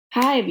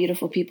Hi,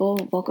 beautiful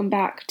people. Welcome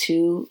back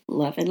to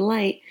Love and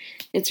Light.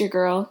 It's your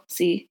girl,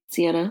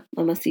 Sienna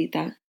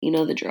Mamacita. You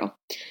know the drill.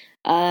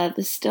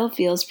 This still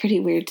feels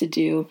pretty weird to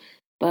do,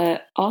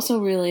 but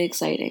also really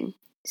exciting.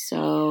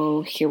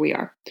 So here we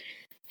are.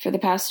 For the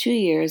past 2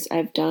 years,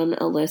 I've done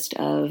a list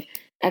of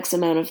X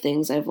amount of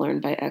things I've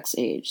learned by X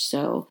age.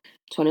 So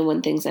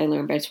 21 things I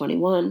learned by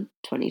 21,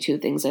 22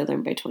 things I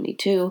learned by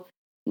 22.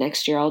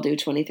 Next year, I'll do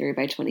 23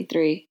 by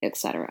 23,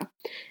 etc.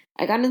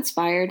 I got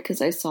inspired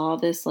because I saw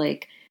this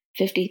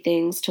 50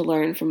 things to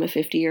learn from a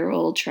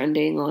 50-year-old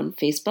trending on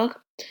Facebook,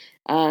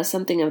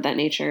 something of that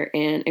nature,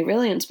 and it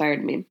really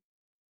inspired me.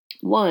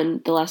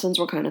 One, the lessons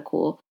were kind of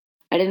cool.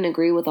 I didn't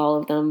agree with all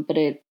of them, but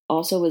it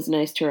also was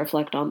nice to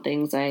reflect on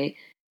things I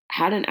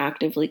hadn't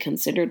actively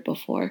considered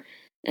before.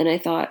 And I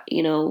thought,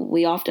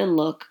 we often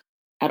look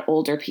at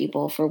older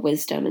people for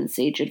wisdom and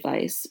sage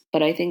advice,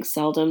 but I think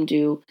seldom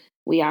do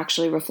we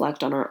actually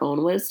reflect on our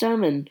own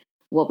wisdom and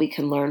what we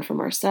can learn from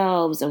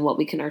ourselves and what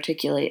we can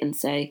articulate and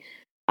say,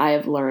 I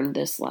have learned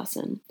this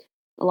lesson.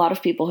 A lot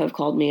of people have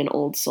called me an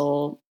old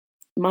soul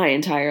my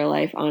entire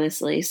life,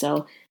 honestly,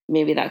 so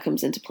maybe that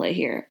comes into play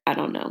here. I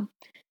don't know.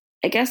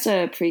 I guess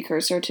a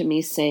precursor to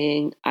me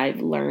saying I've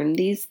learned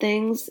these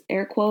things,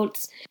 air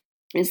quotes,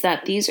 is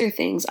that these are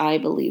things I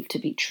believe to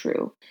be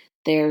true.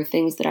 They're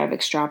things that I've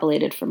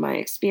extrapolated from my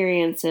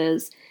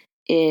experiences.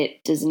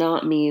 It does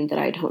not mean that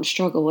I don't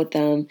struggle with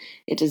them.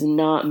 It does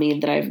not mean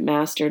that I've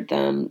mastered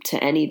them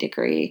to any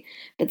degree,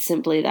 but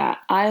simply that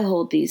I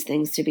hold these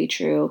things to be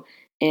true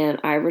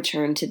and I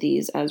return to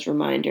these as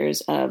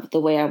reminders of the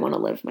way I want to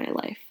live my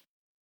life.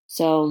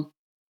 So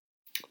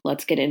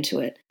let's get into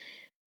it.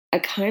 I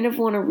kind of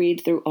want to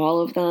read through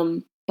all of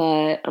them,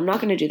 but I'm not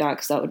going to do that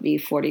because that would be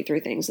 43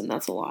 things and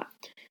that's a lot.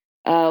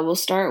 We'll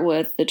start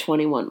with the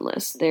 21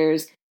 list.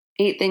 There's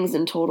 8 things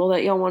in total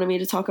that y'all wanted me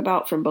to talk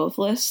about from both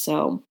lists,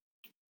 so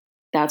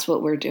that's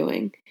what we're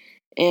doing.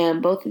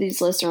 And both of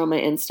these lists are on my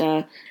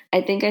Insta.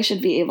 I think I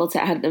should be able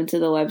to add them to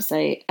the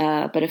website,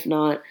 but if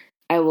not,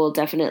 I will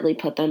definitely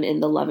put them in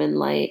the Love and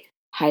Light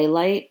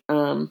highlight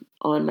on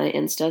my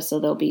Insta, so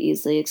they'll be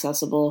easily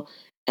accessible.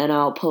 And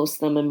I'll post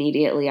them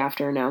immediately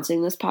after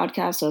announcing this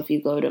podcast. So if you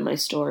go to my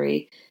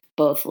story,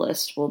 both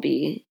lists will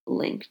be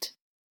linked.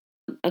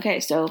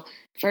 Okay, so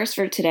first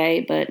for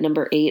today, but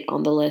number 8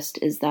 on the list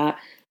is that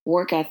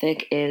work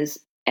ethic is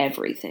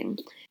everything.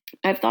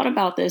 I've thought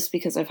about this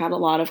because I've had a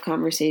lot of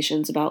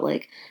conversations about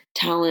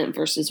talent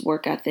versus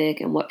work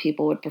ethic and what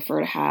people would prefer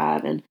to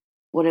have and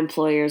what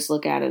employers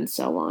look at and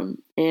so on.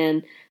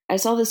 And I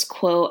saw this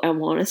quote, I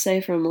want to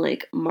say from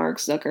Mark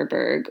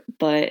Zuckerberg,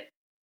 but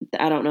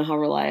I don't know how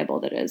reliable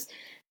that is,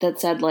 that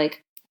said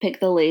pick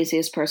the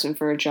laziest person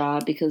for a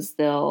job because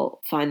they'll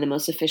find the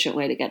most efficient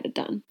way to get it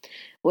done,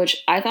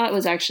 which I thought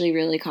was actually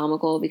really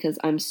comical because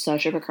I'm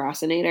such a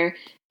procrastinator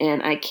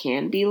and I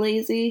can be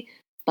lazy,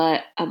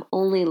 but I'm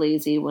only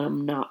lazy when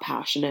I'm not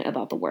passionate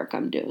about the work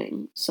I'm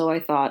doing. So I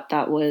thought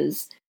that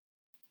was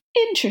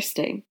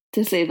interesting,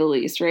 to say the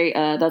least, right?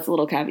 That's a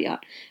little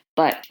caveat.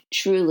 But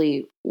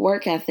truly,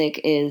 work ethic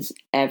is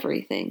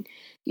everything.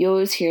 You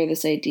always hear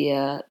this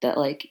idea that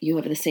you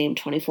have the same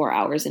 24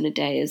 hours in a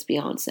day as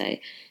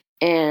Beyonce.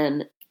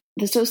 And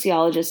the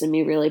sociologist in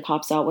me really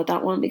pops out with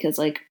that one because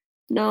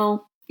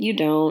no, you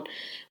don't.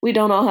 We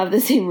don't all have the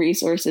same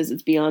resources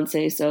as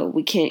Beyonce, so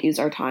we can't use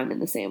our time in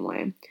the same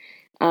way.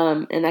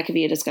 And that could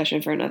be a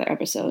discussion for another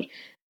episode.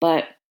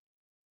 But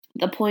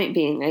the point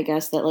being, I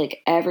guess, that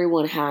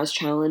everyone has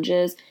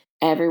challenges,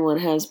 everyone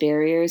has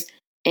barriers,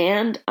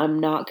 and I'm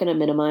not going to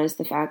minimize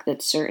the fact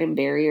that certain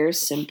barriers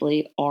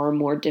simply are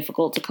more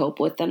difficult to cope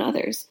with than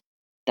others.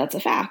 That's a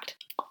fact.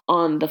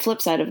 On the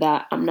flip side of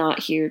that, I'm not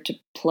here to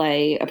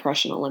play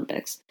Oppression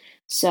Olympics.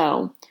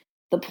 So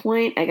the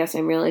point I guess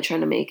I'm really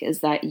trying to make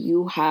is that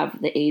you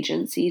have the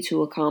agency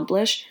to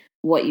accomplish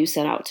what you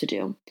set out to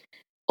do.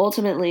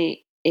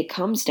 Ultimately, it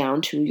comes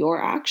down to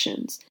your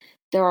actions.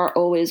 There are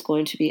always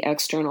going to be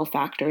external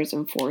factors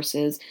and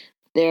forces.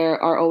 There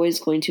are always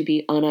going to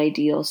be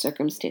unideal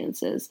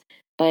circumstances.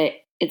 But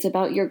it's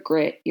about your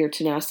grit, your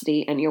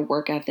tenacity, and your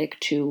work ethic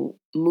to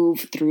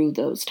move through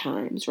those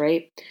times,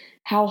 right?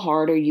 How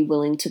hard are you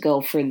willing to go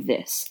for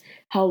this?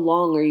 How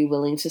long are you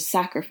willing to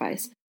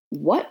sacrifice?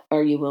 What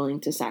are you willing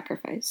to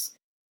sacrifice?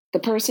 The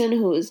person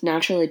who is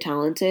naturally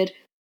talented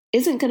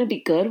isn't going to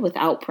be good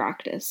without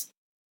practice.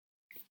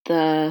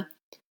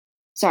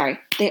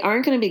 They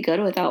aren't going to be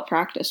good without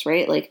practice,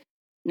 right?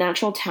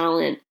 Natural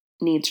talent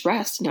needs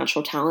rest.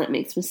 Natural talent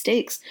makes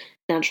mistakes.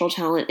 Natural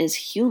talent is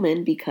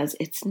human because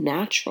it's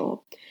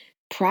natural.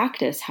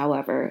 Practice,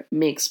 however,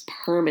 makes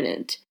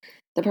permanent.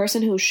 The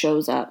person who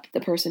shows up,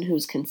 the person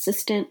who's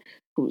consistent,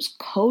 who's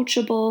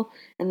coachable,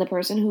 and the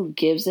person who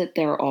gives it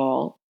their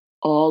all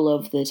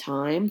of the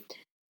time,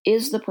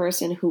 is the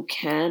person who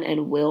can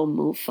and will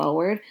move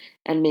forward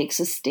and make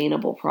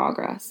sustainable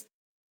progress.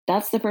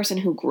 That's the person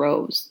who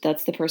grows.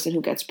 That's the person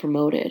who gets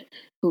promoted,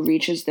 who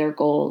reaches their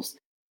goals.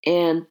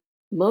 And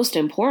most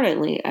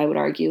importantly, I would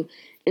argue,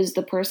 is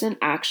the person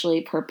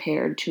actually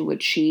prepared to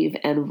achieve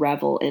and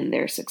revel in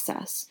their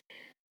success.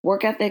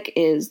 Work ethic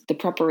is the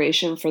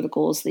preparation for the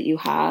goals that you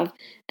have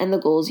and the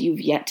goals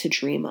you've yet to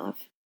dream of.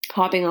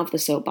 Hopping off the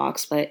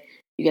soapbox, but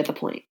you get the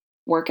point.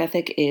 Work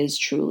ethic is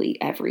truly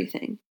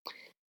everything.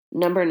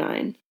 Number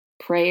 9,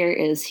 prayer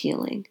is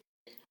healing.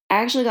 I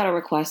actually got a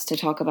request to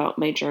talk about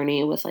my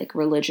journey with like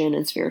religion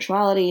and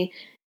spirituality,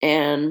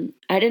 and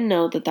I didn't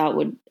know that that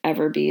would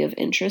ever be of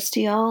interest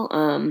to y'all.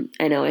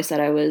 I know I said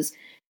I was,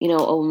 a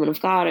woman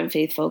of God and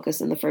faith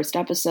focused in the first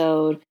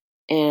episode,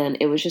 and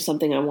it was just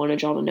something I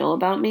wanted y'all to know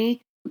about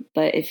me.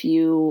 But if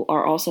you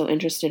are also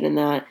interested in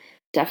that,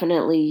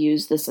 definitely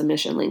use the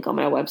submission link on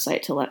my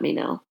website to let me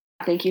know.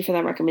 Thank you for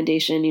that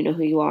recommendation. You know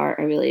who you are.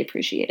 I really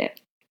appreciate it.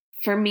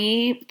 For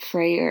me,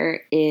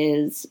 prayer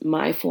is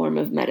my form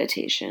of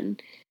meditation.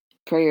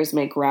 Prayer is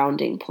my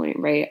grounding point,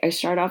 right? I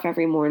start off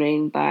every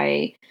morning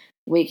by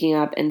waking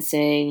up and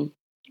saying,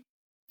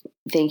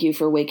 thank you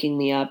for waking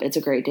me up. It's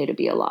a great day to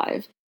be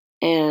alive.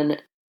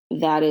 And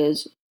that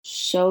is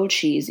so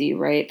cheesy,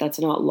 right? That's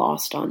not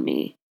lost on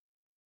me.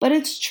 But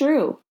it's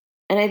true.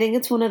 And I think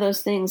it's one of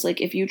those things,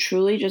 like if you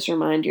truly just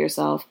remind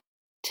yourself,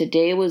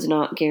 today was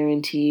not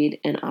guaranteed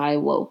and I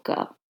woke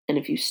up. And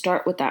if you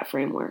start with that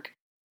framework,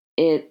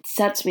 it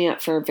sets me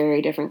up for a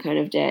very different kind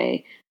of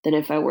day than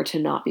if I were to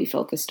not be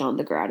focused on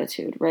the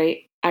gratitude,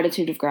 right?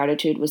 Attitude of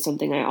gratitude was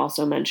something I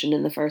also mentioned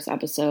in the first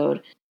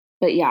episode.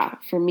 But yeah,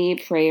 for me,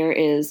 prayer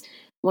is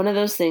one of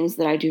those things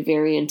that I do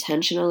very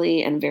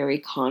intentionally and very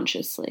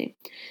consciously.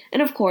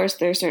 And of course,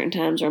 there are certain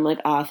times where I'm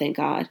like, thank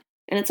God.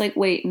 And it's like,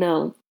 wait,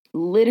 no,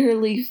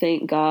 literally,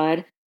 thank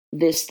God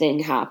this thing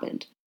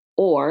happened.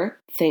 Or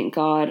thank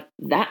God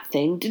that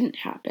thing didn't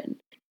happen.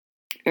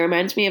 It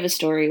reminds me of a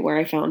story where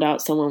I found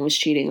out someone was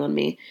cheating on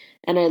me.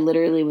 And I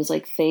literally was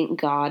like, thank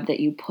God that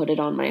you put it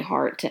on my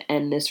heart to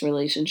end this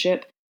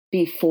relationship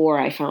before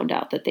I found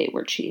out that they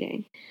were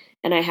cheating.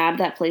 And I had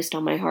that placed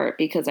on my heart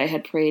because I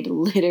had prayed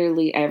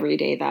literally every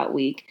day that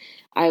week.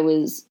 I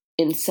was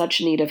in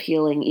such need of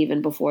healing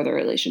even before the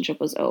relationship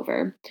was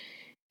over.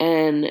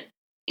 And,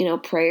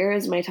 prayer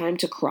is my time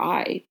to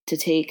cry, to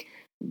take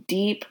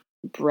deep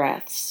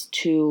breaths,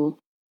 to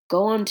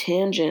go on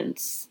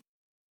tangents.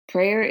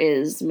 Prayer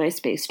is my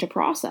space to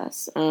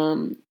process.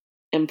 And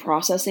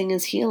processing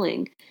is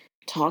healing.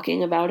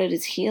 Talking about it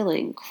is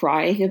healing.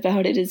 Crying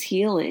about it is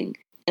healing.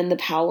 And the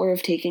power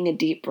of taking a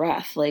deep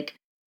breath, like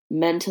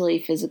mentally,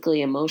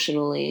 physically,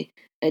 emotionally,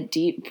 a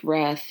deep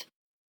breath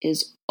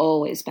is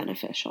always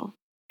beneficial.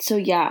 So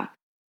yeah,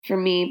 for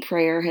me,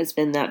 prayer has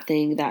been that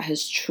thing that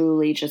has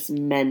truly just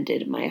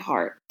mended my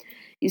heart.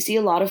 You see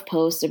a lot of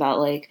posts about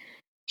like,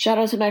 shout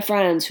out to my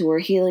friends who are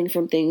healing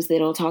from things they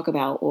don't talk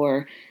about,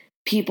 or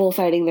people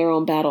fighting their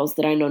own battles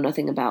that I know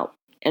nothing about.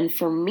 And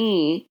for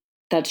me,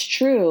 that's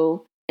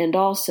true. And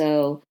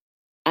also,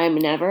 I'm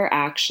never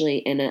actually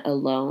in it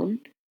alone.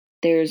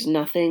 There's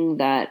nothing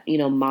that,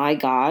 my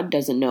God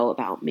doesn't know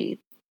about me.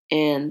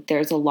 And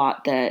there's a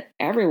lot that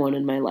everyone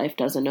in my life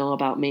doesn't know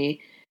about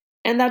me.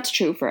 And that's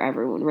true for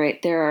everyone,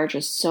 right? There are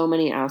just so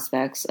many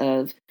aspects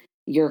of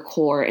your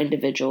core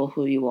individual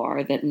who you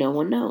are that no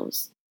one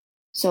knows.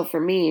 So for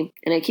me,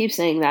 and I keep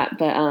saying that,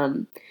 but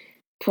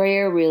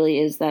prayer really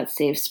is that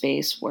safe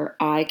space where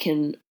I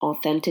can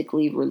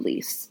authentically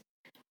release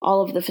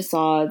all of the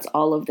facades,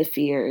 all of the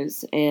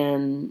fears,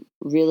 and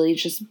really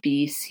just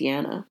be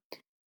Sienna.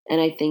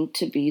 And I think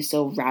to be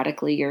so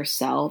radically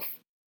yourself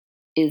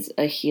is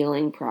a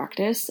healing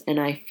practice, and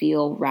I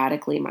feel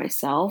radically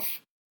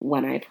myself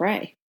when I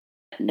pray.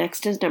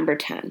 Next is number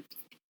 10.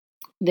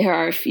 There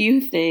are a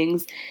few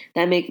things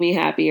that make me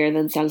happier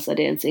than salsa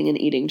dancing and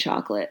eating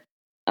chocolate.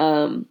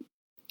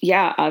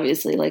 Yeah,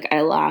 obviously, like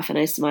I laugh and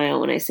I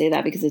smile when I say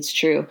that because it's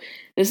true.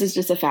 This is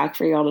just a fact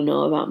for y'all to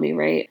know about me,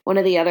 right? One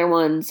of the other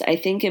ones, I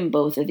think in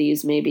both of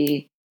these,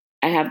 maybe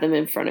I have them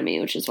in front of me,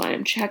 which is why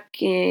I'm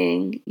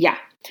checking. Yeah.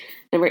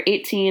 Number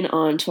 18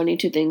 on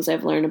 22 things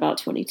I've learned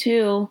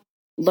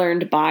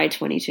learned by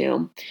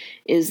 22,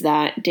 is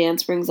that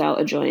dance brings out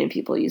a joy in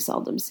people you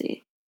seldom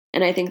see.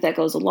 And I think that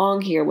goes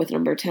along here with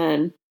number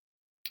 10,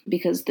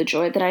 because the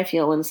joy that I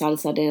feel when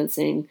salsa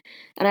dancing,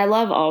 and I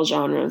love all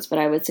genres, but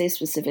I would say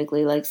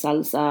specifically like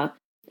salsa,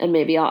 and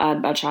maybe I'll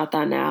add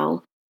bachata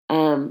now,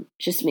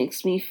 just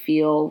makes me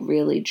feel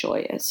really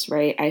joyous,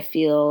 right? I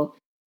feel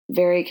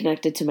very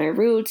connected to my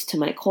roots, to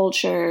my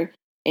culture,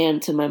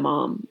 and to my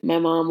mom. My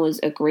mom was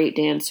a great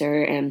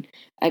dancer, and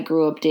I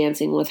grew up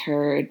dancing with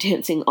her,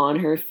 dancing on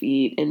her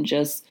feet, and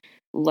just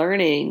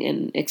learning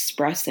and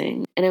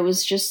expressing. And it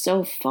was just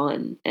so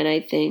fun. And I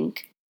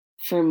think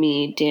for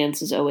me,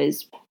 dance is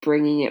always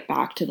bringing it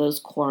back to those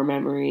core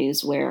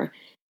memories where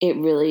it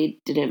really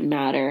didn't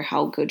matter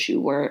how good you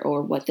were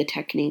or what the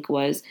technique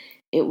was.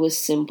 It was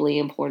simply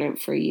important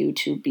for you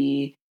to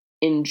be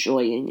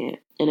enjoying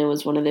it. And it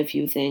was one of the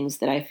few things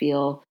that I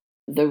feel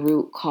the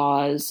root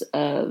cause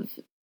of,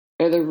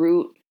 or the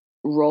root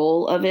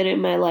role of it in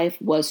my life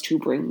was to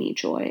bring me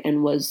joy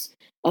and was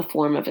a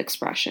form of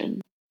expression.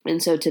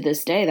 And so to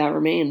this day, that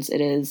remains. It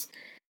is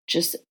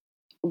just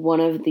one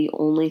of the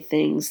only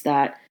things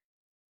that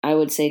I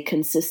would say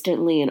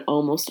consistently and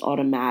almost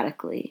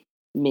automatically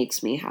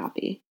makes me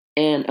happy.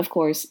 And of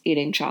course,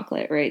 eating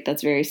chocolate, right?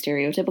 That's very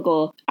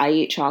stereotypical. I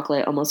eat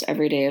chocolate almost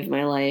every day of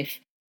my life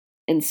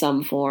in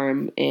some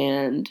form,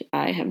 and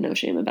I have no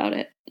shame about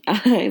it.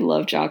 I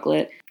love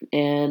chocolate,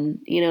 and,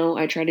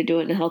 I try to do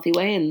it in a healthy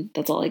way, and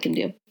that's all I can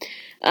do.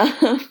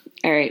 All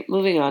right,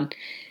 moving on.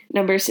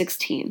 Number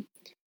 16.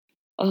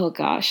 Oh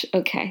gosh,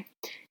 okay.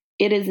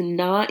 It is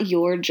not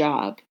your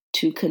job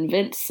to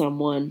convince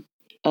someone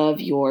of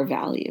your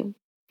value.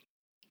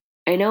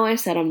 I know I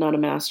said I'm not a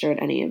master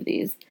at any of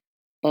these,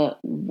 but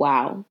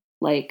wow,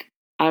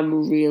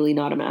 I'm really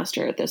not a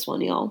master at this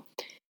one, y'all.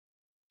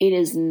 It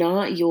is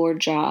not your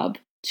job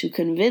to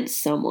convince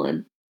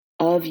someone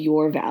of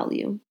your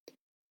value.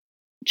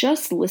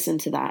 Just listen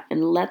to that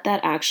and let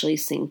that actually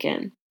sink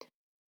in.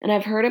 And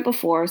I've heard it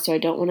before, so I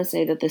don't want to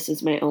say that this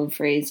is my own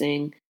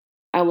phrasing.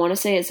 I want to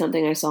say it's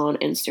something I saw on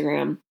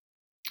Instagram,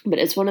 but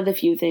it's one of the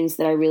few things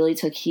that I really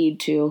took heed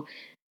to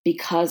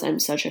because I'm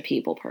such a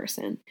people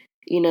person.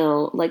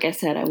 Like I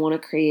said, I want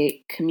to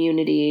create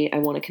community. I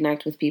want to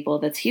connect with people.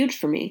 That's huge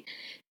for me.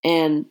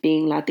 And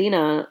being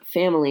Latina,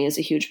 family is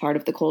a huge part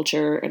of the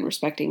culture and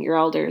respecting your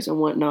elders and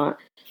whatnot.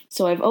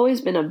 So I've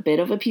always been a bit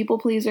of a people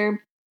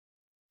pleaser,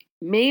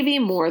 maybe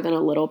more than a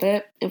little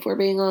bit, if we're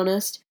being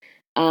honest.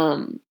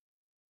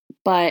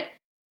 But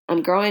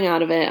I'm growing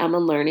out of it. I'm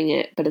unlearning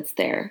it, but it's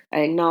there.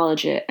 I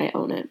acknowledge it. I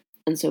own it.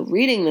 And so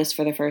reading this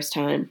for the first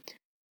time,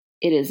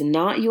 it is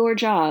not your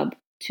job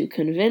to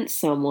convince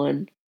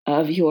someone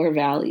of your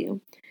value,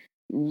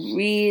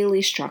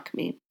 really struck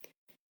me.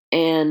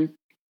 And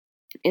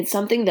it's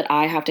something that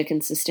I have to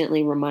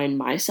consistently remind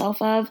myself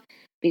of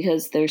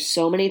because there's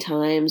so many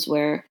times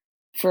where,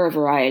 for a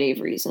variety of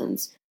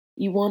reasons,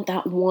 you want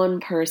that one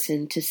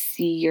person to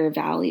see your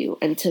value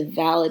and to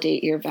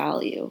validate your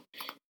value.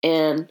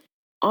 And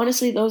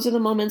honestly, those are the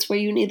moments where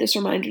you need this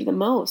reminder the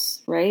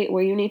most, right?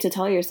 Where you need to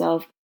tell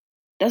yourself,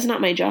 that's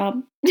not my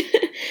job.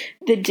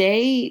 The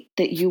day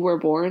that you were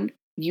born,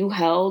 you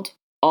held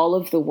all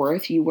of the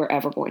worth you were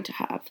ever going to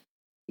have.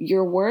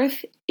 Your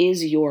worth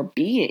is your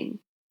being.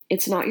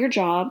 It's not your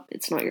job.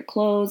 It's not your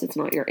clothes. It's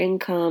not your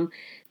income.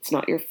 It's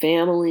not your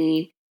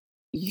family.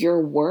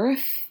 Your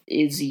worth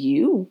is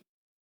you.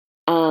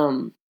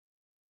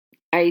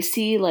 I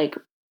see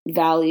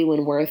value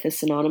and worth as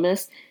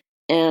synonymous,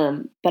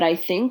 but I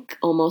think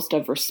almost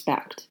of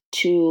respect.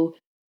 To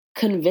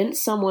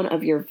convince someone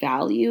of your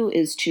value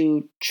is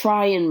to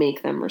try and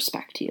make them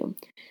respect you.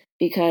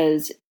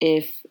 Because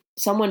if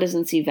someone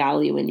doesn't see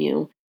value in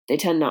you, they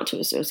tend not to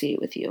associate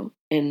with you.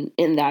 And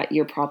in that,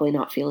 you're probably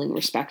not feeling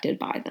respected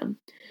by them.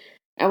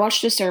 I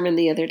watched a sermon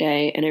the other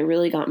day, and it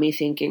really got me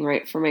thinking,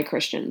 right, for my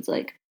Christians,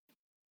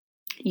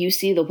 you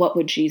see the what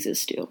would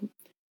Jesus do?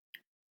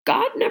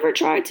 God never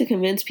tried to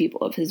convince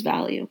people of his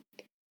value.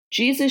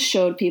 Jesus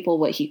showed people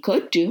what he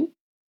could do,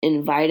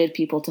 invited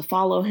people to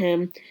follow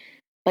him,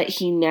 but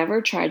he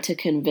never tried to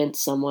convince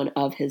someone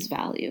of his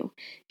value.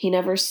 He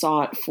never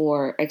sought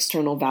for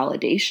external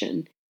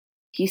validation.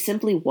 He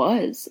simply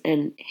was,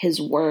 and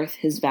his worth,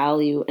 his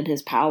value, and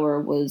his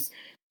power was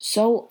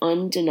so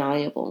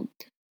undeniable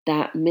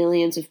that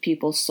millions of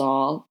people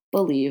saw,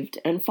 believed,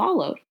 and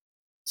followed.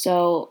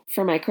 So,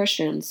 for my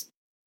Christians,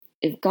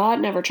 if God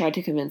never tried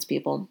to convince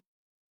people,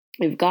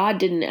 if God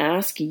didn't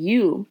ask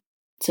you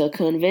to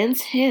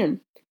convince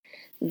him,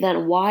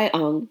 then why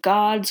on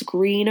God's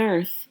green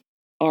earth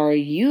are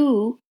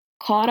you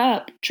caught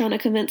up trying to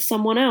convince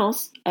someone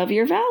else of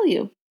your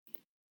value?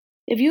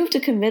 If you have to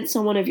convince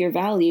someone of your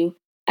value,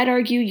 I'd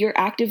argue you're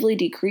actively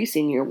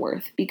decreasing your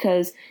worth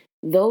because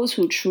those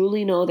who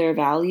truly know their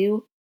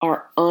value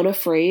are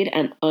unafraid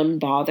and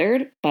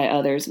unbothered by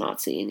others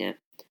not seeing it.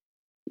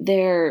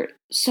 They're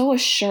so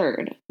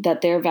assured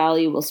that their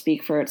value will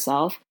speak for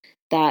itself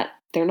that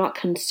they're not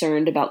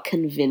concerned about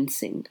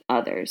convincing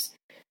others.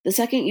 The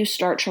second you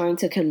start trying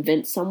to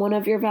convince someone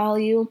of your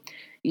value,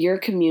 you're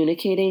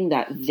communicating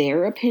that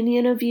their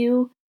opinion of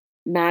you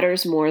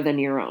matters more than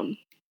your own.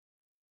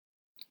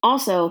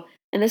 Also,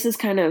 and this is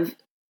kind of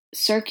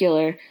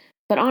circular,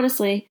 but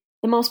honestly,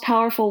 the most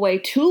powerful way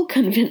to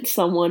convince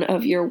someone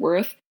of your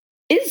worth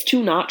is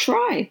to not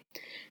try.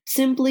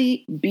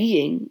 Simply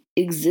being,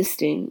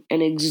 existing,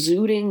 and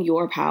exuding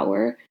your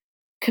power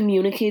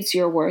communicates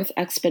your worth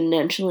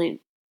exponentially,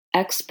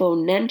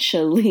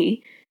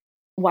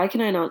 why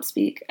can I not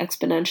speak?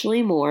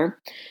 Exponentially more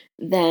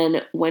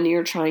than when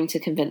you're trying to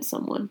convince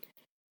someone.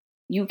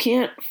 You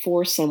can't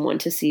force someone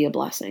to see a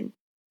blessing.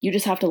 You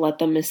just have to let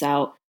them miss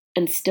out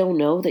and still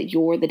know that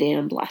you're the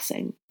damn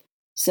blessing.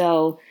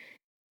 So,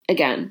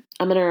 again,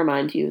 I'm going to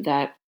remind you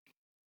that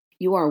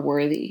you are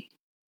worthy.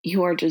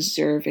 You are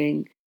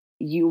deserving.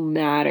 You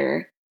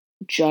matter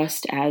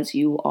just as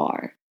you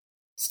are.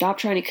 Stop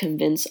trying to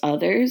convince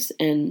others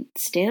and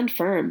stand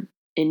firm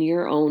in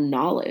your own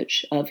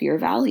knowledge of your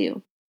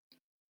value.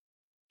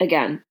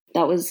 Again,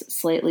 that was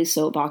slightly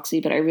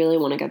soapboxy, but I really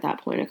want to get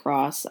that point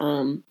across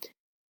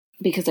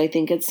because I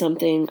think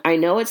I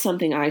know it's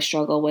something I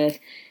struggle with,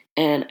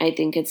 and I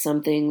think it's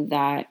something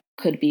that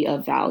could be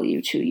of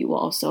value to you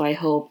all. So I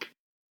hope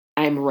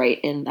I'm right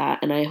in that,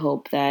 and I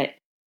hope that,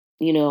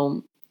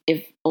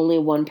 if only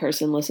one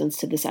person listens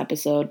to this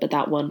episode, but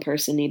that one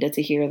person needed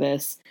to hear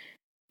this,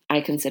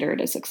 I consider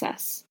it a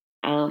success.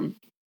 All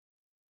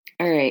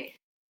right.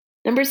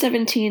 Number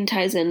 17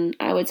 ties in,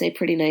 I would say,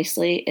 pretty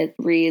nicely. It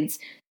reads,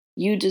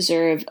 "You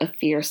deserve a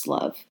fierce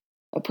love,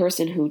 a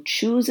person who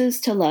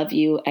chooses to love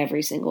you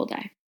every single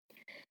day."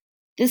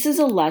 This is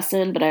a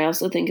lesson, but I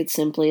also think it's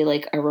simply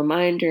like a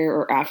reminder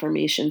or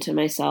affirmation to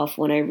myself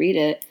when I read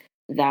it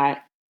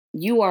that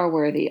you are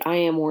worthy, I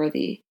am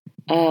worthy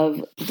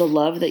of the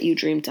love that you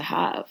dream to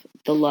have,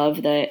 the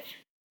love that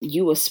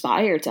you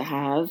aspire to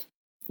have.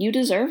 You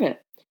deserve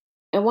it.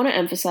 I want to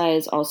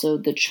emphasize also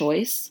the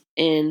choice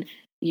in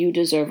you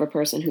deserve a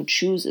person who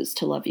chooses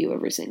to love you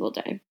every single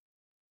day.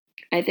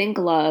 I think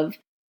love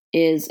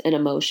is an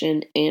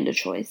emotion and a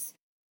choice.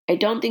 I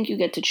don't think you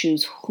get to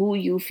choose who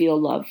you feel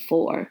love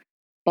for,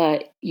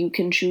 but you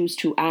can choose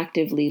to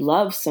actively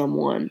love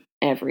someone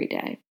every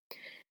day.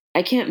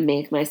 I can't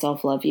make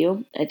myself love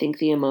you. I think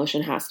the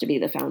emotion has to be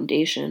the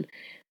foundation.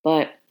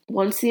 But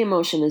once the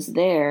emotion is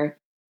there,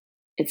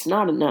 it's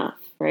not enough,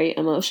 right?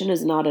 Emotion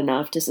is not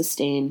enough to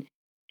sustain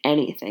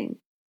anything.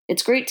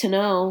 It's great to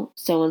know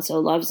so and so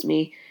loves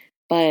me,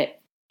 but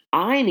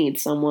I need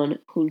someone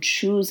who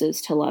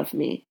chooses to love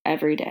me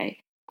every day.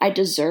 I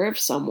deserve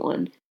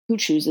someone who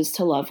chooses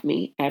to love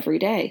me every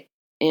day.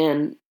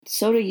 And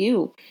so do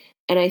you.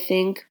 And I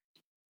think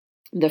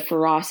the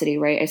ferocity,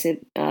 right? I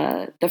said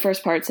the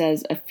first part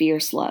says a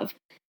fierce love.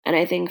 And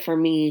I think for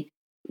me,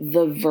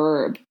 the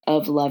verb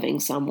of loving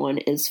someone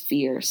is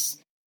fierce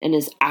and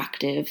is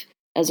active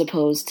as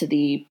opposed to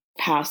the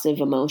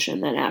passive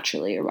emotion that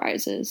naturally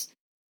arises.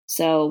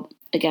 So,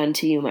 again,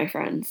 to you, my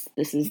friends,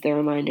 this is the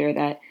reminder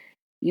that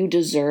you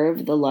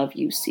deserve the love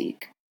you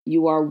seek.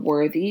 You are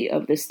worthy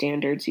of the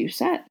standards you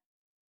set.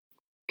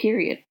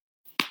 Period.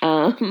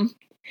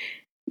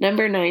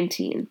 Number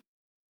 19.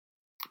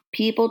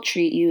 People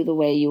treat you the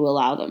way you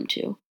allow them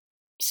to.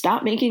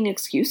 Stop making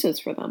excuses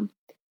for them.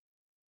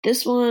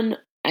 This one,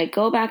 I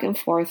go back and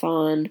forth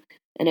on,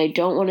 and I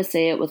don't want to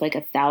say it with like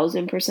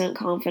 1,000%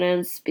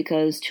 confidence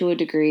because to a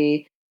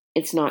degree,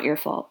 it's not your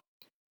fault.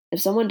 If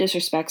someone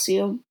disrespects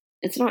you,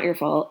 it's not your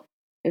fault.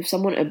 If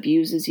someone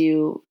abuses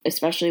you,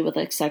 especially with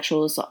like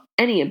sexual assault,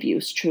 any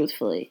abuse,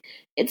 truthfully,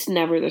 it's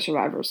never the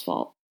survivor's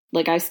fault.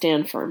 Like I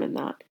stand firm in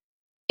that.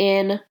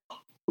 In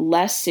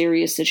less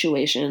serious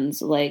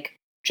situations, like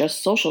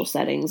just social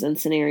settings and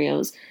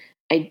scenarios,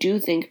 I do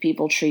think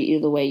people treat you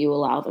the way you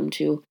allow them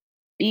to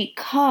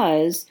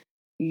because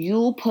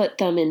you put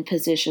them in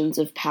positions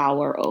of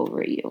power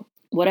over you.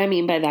 What I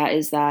mean by that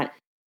is that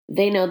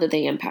they know that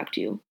they impact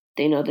you.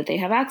 They know that they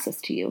have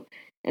access to you.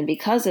 And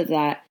because of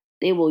that,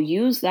 they will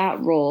use that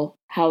role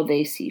how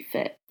they see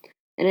fit.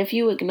 And if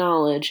you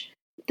acknowledge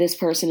this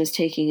person is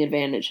taking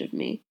advantage of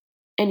me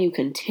and you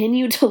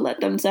continue to let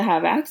them to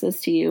have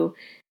access to you,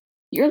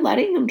 you're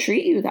letting them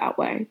treat you that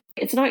way.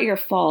 It's not your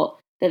fault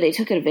that they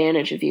took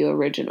advantage of you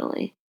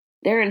originally.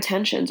 Their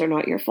intentions are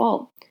not your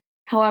fault.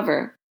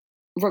 However,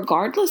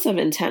 regardless of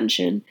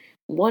intention,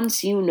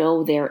 once you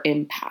know their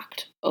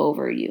impact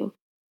over you,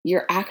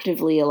 you're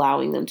actively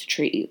allowing them to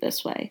treat you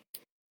this way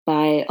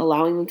by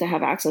allowing them to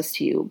have access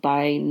to you,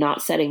 by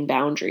not setting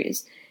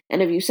boundaries.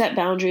 And if you set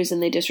boundaries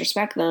and they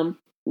disrespect them,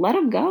 let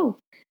them go.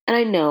 And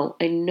I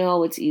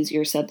know it's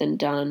easier said than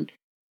done.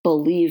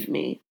 Believe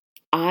me.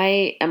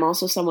 I am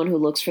also someone who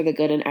looks for the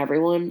good in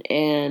everyone,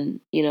 and,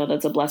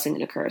 that's a blessing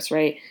and a curse,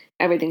 right?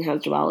 Everything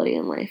has duality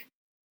in life.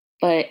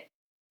 But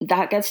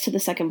that gets to the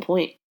second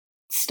point.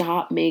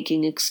 Stop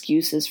making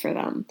excuses for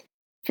them.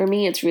 For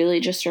me, it's really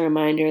just a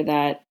reminder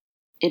that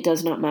it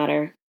does not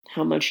matter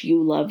how much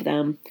you love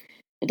them.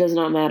 It does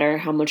not matter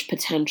how much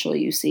potential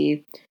you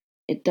see.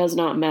 It does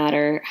not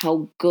matter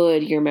how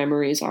good your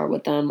memories are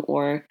with them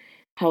or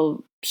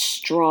how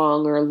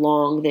strong or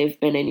long they've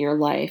been in your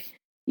life.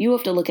 You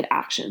have to look at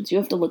actions. You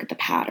have to look at the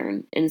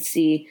pattern and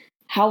see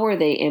how are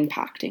they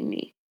impacting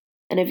me.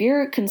 And if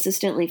you're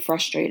consistently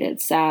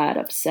frustrated, sad,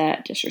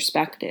 upset,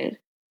 disrespected,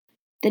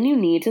 then you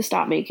need to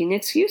stop making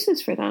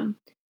excuses for them.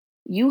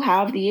 You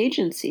have the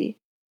agency.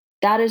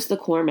 That is the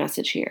core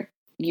message here.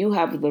 You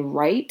have the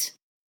right,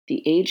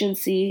 the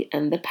agency,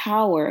 and the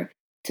power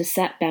to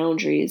set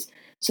boundaries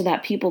so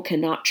that people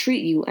cannot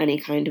treat you any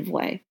kind of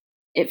way.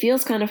 It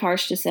feels kind of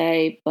harsh to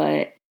say,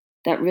 but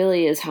that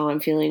really is how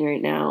I'm feeling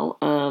right now.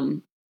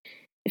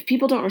 If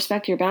people don't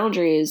respect your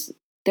boundaries,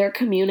 they're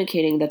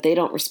communicating that they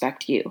don't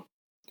respect you.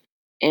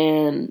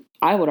 And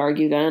I would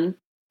argue then,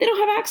 they don't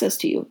have access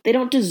to you. They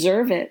don't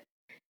deserve it.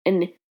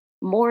 And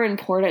more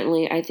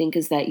importantly, I think,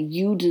 is that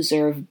you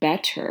deserve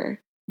better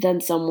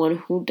than someone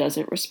who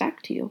doesn't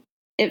respect you.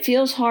 It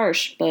feels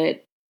harsh,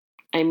 but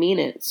I mean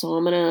it. So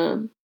I'm going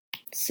to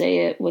say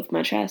it with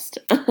my chest.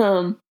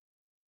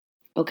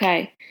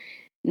 Okay.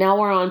 Now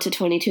we're on to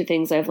 22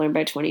 things I've learned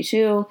by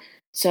 22.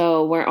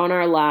 So we're on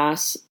our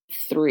last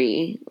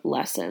 3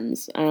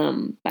 lessons,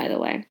 by the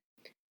way.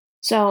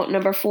 So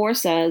number 4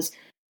 says,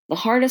 the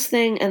hardest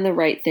thing and the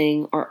right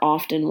thing are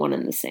often one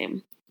and the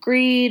same.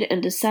 greed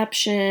and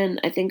deception,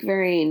 I think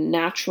very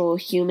natural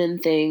human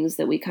things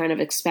that we kind of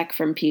expect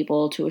from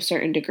people to a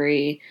certain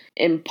degree,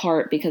 in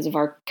part because of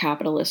our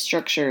capitalist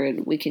structure,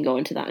 and we can go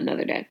into that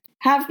another day,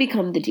 have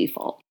become the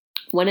default.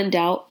 When in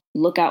doubt,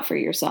 look out for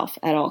yourself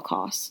at all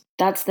costs.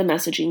 That's the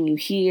messaging you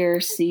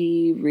hear,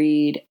 see,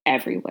 read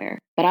everywhere.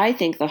 But I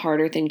think the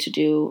harder thing to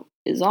do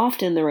is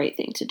often the right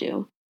thing to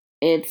do.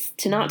 It's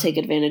to not take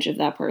advantage of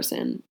that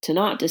person, to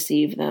not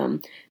deceive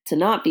them, to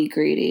not be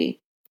greedy.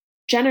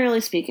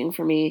 Generally speaking,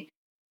 for me,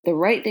 the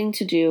right thing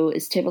to do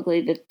is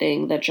typically the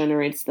thing that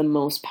generates the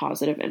most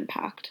positive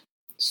impact.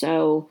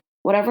 So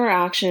whatever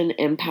action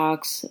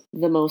impacts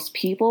the most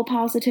people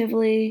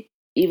positively,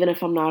 even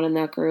if I'm not in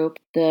that group,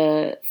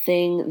 the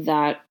thing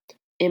that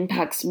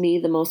impacts me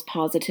the most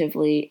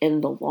positively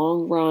in the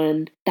long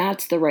run,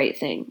 that's the right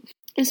thing.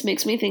 This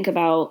makes me think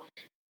about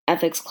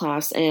ethics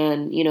class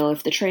and,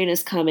 if the train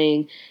is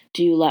coming,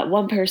 do you let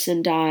one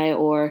person die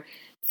or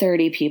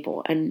 30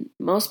 people? And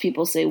most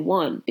people say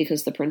one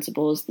because the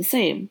principle is the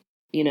same,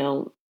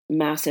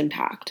 mass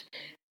impact.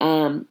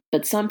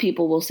 But some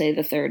people will say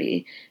the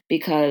 30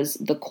 because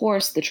the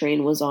course the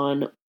train was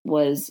on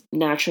was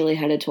naturally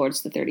headed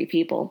towards the 30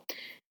 people.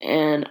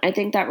 And I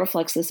think that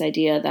reflects this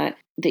idea that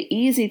the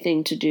easy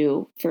thing to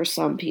do for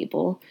some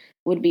people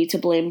would be to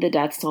blame the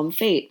deaths on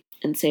fate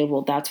and say,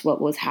 well, that's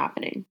what was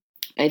happening.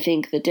 I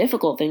think the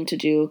difficult thing to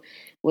do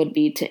would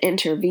be to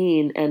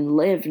intervene and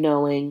live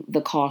knowing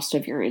the cost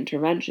of your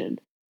intervention.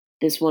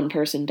 This one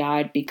person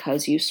died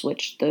because you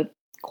switched the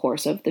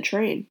course of the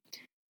train.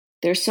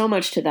 There's so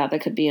much to that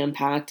could be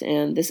unpacked,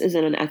 and this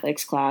isn't an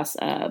ethics class,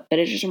 but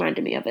it just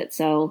reminded me of it.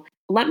 So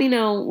let me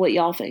know what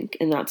y'all think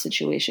in that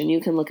situation.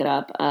 You can look it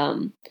up.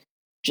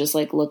 Just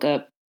look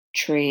up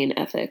train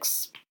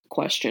ethics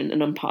question,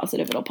 and I'm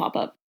positive it'll pop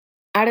up.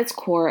 At its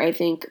core, I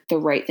think the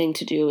right thing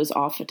to do is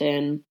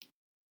often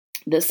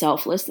the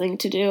selfless thing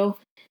to do.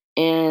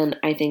 And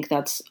I think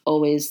that's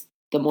always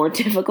the more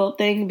difficult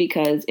thing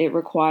because it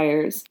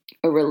requires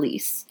a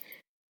release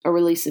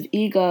of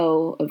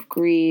ego, of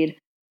greed,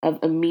 of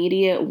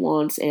immediate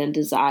wants and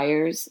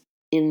desires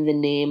in the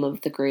name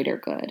of the greater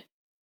good.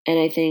 And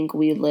I think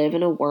we live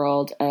in a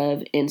world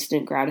of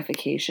instant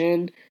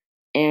gratification,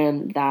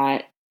 and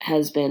that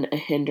has been a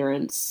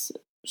hindrance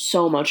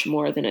so much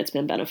more than it's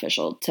been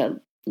beneficial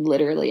to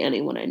literally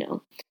anyone I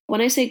know.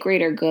 When I say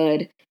greater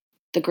good,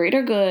 the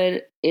greater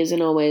good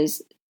isn't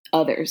always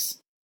others,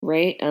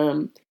 right?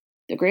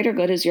 The greater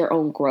good is your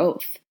own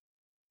growth.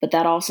 But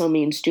that also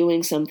means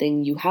doing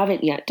something you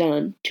haven't yet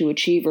done to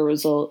achieve a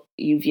result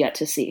you've yet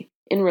to see.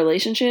 In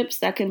relationships,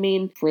 that can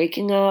mean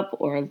breaking up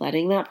or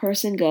letting that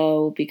person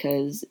go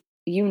because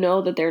you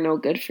know that they're no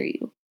good for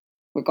you.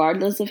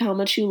 Regardless of how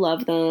much you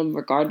love them,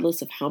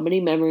 regardless of how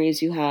many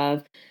memories you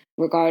have,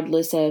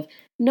 regardless of,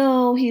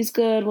 no, he's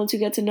good once you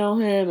get to know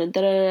him, and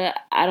da-da-da,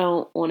 I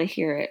don't want to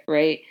hear it,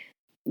 right?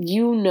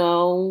 You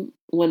know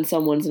when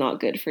someone's not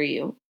good for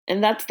you.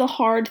 And that's the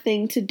hard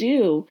thing to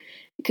do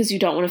because you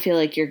don't want to feel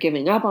like you're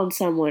giving up on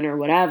someone or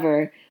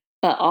whatever.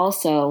 But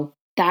also,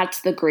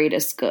 that's the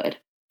greatest good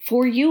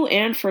for you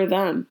and for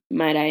them,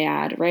 might I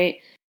add, right?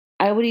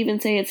 I would even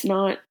say it's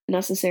not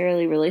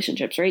necessarily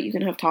relationships, right? You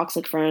can have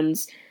toxic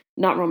friends,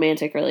 not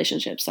romantic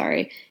relationships,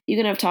 sorry. You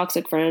can have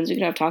toxic friends, you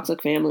can have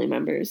toxic family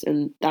members,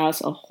 and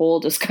that's a whole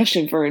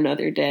discussion for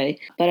another day.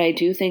 But I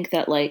do think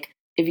that,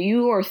 if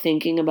you are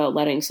thinking about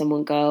letting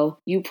someone go,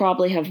 you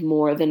probably have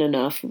more than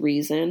enough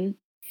reason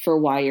for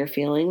why you're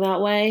feeling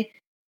that way.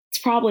 It's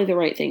probably the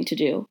right thing to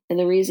do. And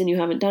the reason you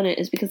haven't done it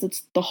is because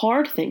it's the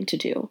hard thing to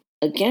do.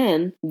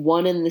 Again,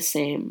 one and the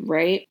same,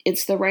 right?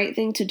 It's the right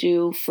thing to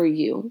do for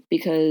you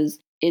because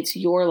it's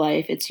your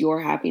life, it's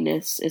your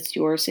happiness, it's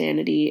your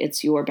sanity,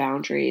 it's your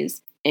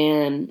boundaries,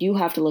 and you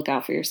have to look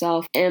out for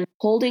yourself. And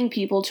holding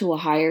people to a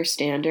higher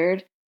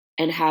standard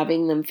and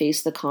having them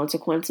face the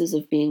consequences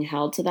of being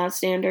held to that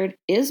standard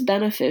is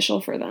beneficial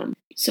for them.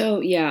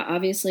 So yeah,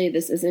 obviously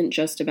this isn't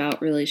just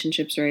about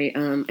relationships, right?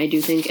 I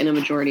do think in a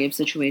majority of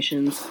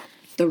situations,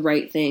 the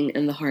right thing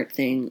and the hard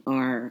thing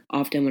are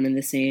often one and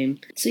the same.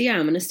 So yeah,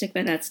 I'm going to stick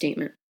by that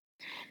statement.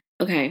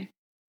 Okay.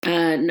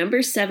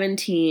 Number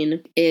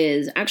 17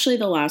 is actually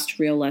the last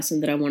real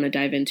lesson that I want to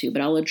dive into,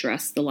 but I'll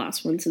address the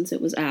last one since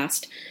it was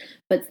asked.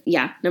 But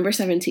yeah, number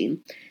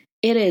 17.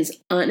 It is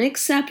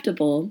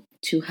unacceptable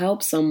to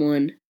help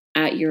someone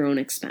at your own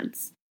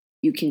expense.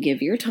 You can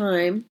give your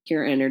time,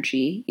 your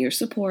energy, your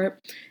support,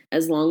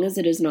 as long as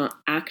it is not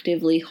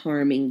actively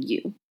harming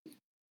you.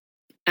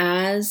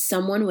 As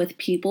someone with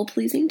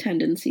people-pleasing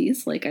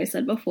tendencies, like I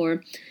said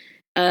before,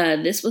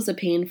 this was a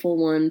painful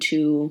one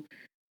to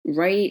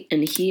write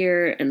and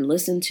hear and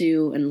listen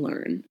to and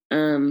learn.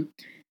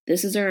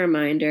 This is a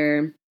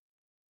reminder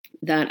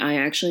that I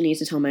actually need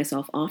to tell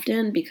myself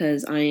often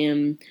because I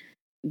am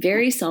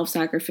very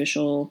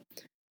self-sacrificial,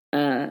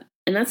 and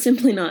that's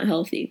simply not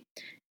healthy.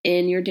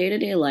 In your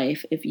day-to-day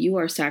life, if you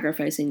are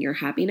sacrificing your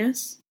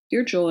happiness,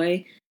 your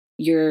joy,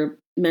 your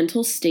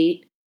mental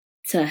state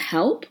to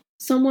help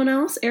someone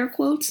else, air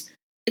quotes,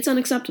 it's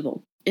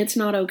unacceptable. It's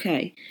not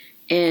okay.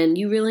 And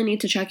you really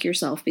need to check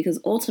yourself because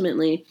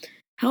ultimately,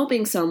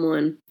 helping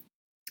someone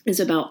is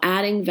about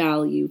adding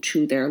value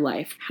to their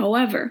life.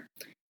 However,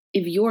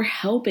 if you're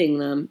helping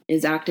them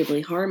is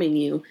actively harming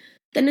you,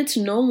 then it's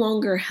no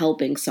longer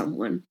helping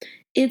someone.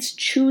 It's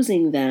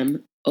choosing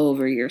them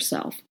over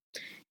yourself.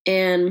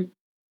 And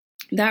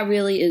that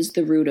really is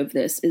the root of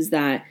this, is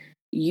that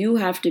you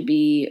have to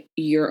be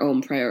your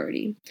own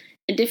priority.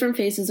 In different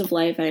phases of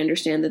life, I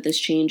understand that this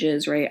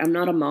changes, right? I'm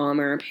not a mom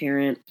or a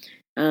parent.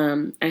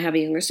 I have a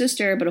younger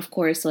sister, but of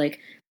course, like,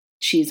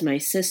 she's my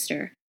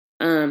sister.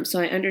 So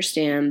I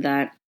understand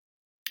that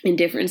in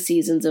different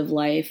seasons of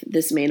life,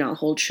 this may not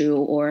hold true,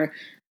 or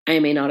I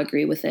may not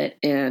agree with it.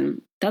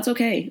 And that's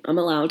okay. I'm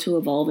allowed to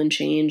evolve and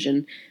change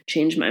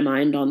my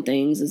mind on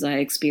things as I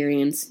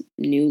experience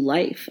new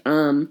life.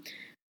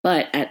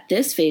 But at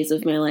this phase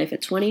of my life,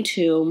 at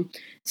 22,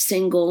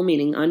 single,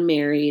 meaning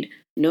unmarried,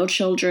 no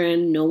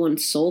children, no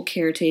one's sole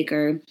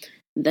caretaker,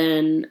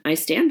 then I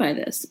stand by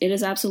this. It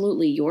is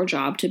absolutely your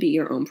job to be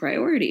your own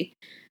priority.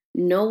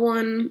 No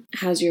one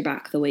has your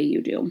back the way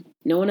you do.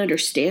 No one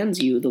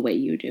understands you the way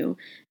you do.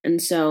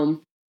 And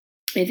so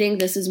I think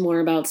this is more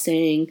about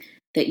saying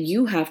that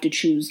you have to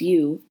choose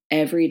you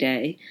every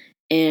day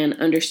and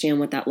understand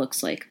what that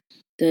looks like.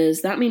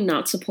 Does that mean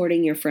not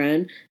supporting your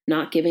friend,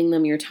 not giving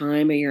them your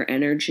time or your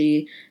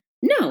energy?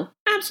 No,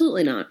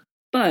 absolutely not.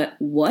 But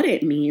what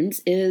it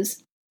means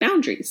is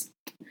boundaries.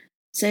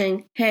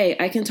 Saying, hey,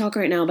 I can talk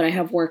right now, but I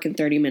have work in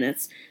 30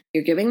 minutes.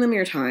 You're giving them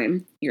your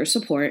time, your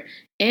support,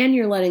 and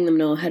you're letting them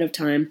know ahead of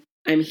time,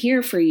 I'm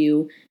here for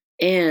you,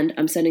 and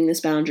I'm setting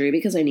this boundary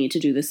because I need to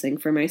do this thing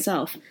for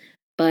myself.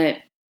 But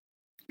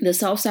the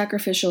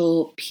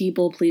self-sacrificial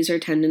people pleaser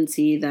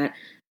tendency that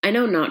I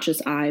know not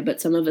just I,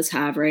 but some of us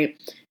have, right?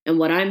 And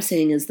what I'm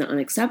saying is the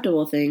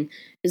unacceptable thing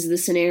is the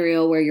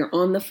scenario where you're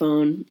on the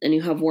phone and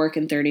you have work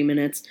in 30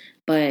 minutes,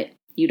 but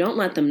you don't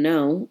let them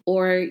know,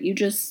 or you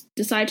just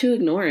decide to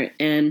ignore it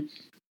and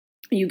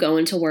you go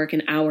into work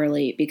an hour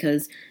late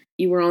because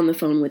you were on the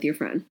phone with your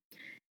friend.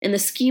 In the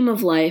scheme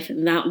of life,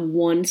 that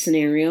one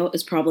scenario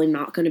is probably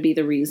not going to be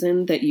the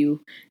reason that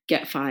you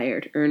get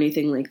fired or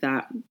anything like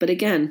that. But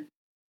again,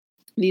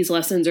 these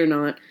lessons are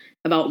not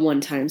about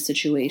one-time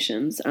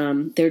situations.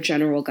 They're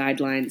general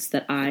guidelines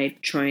that I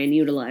try and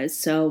utilize.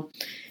 So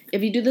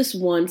if you do this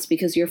once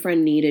because your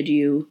friend needed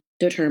you,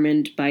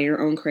 determined by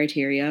your own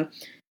criteria,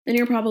 then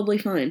you're probably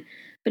fine.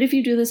 But if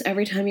you do this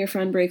every time your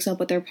friend breaks up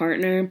with their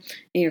partner and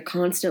you're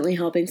constantly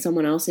helping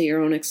someone else at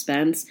your own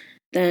expense,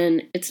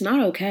 then it's not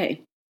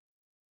okay.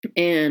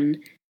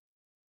 And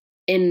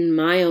in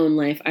my own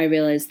life, I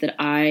realized that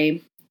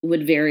I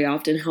would very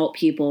often help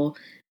people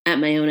at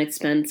my own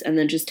expense and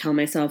then just tell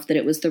myself that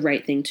it was the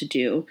right thing to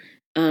do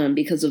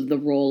because of the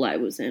role I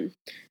was in.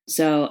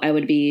 So I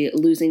would be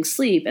losing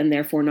sleep and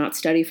therefore not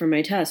study for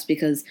my test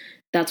because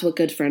that's what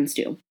good friends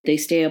do. They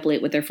stay up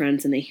late with their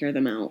friends and they hear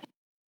them out.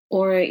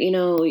 Or,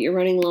 you're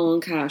running low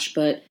on cash,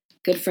 but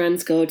good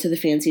friends go to the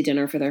fancy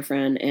dinner for their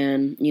friend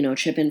and,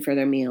 chip in for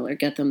their meal or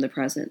get them the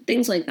present.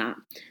 Things like that.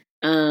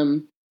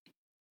 And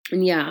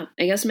yeah,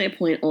 I guess my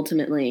point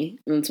ultimately,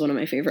 and it's one of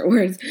my favorite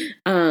words,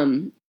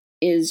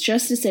 is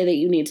just to say that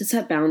you need to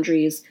set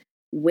boundaries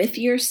with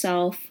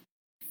yourself,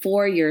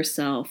 for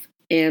yourself,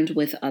 and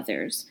with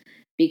others,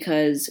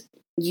 because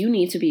you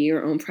need to be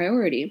your own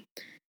priority.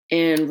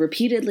 And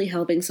repeatedly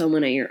helping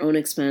someone at your own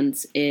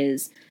expense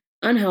is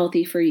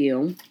unhealthy for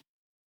you,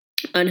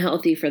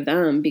 unhealthy for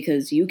them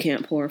because you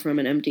can't pour from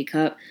an empty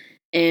cup.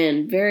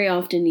 And very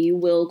often you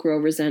will grow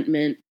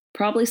resentment,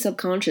 probably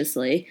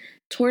subconsciously,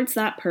 towards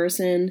that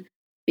person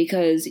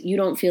because you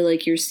don't feel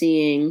like you're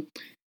seeing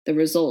the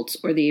results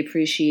or the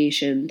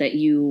appreciation that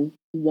you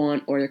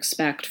want or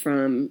expect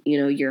from,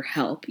 your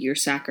help, your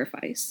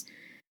sacrifice.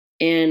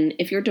 And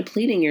if you're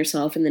depleting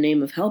yourself in the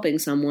name of helping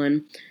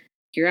someone,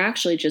 you're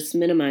actually just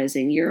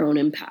minimizing your own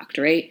impact,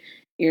 right?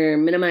 You're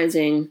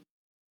minimizing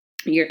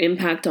your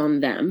impact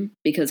on them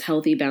because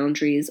healthy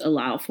boundaries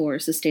allow for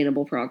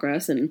sustainable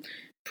progress and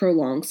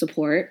prolonged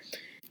support.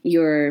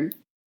 You're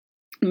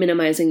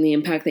minimizing the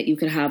impact that you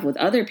could have with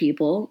other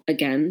people,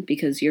 again,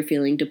 because you're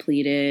feeling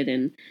depleted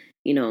and,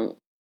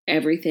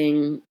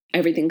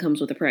 everything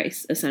comes with a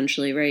price,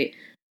 essentially, right?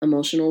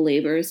 Emotional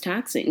labor is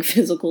taxing.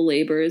 Physical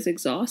labor is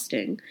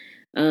exhausting.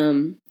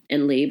 And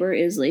labor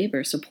is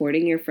labor.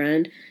 Supporting your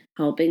friend,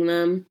 helping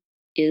them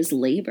is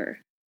labor.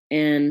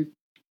 And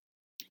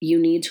you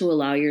need to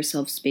allow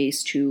yourself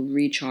space to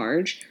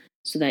recharge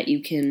so that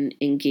you can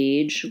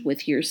engage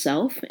with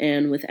yourself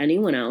and with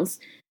anyone else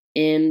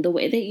in the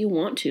way that you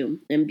want to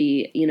and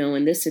be,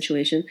 in this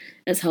situation,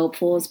 as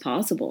helpful as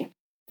possible.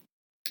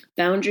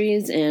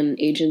 Boundaries and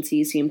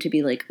agency seem to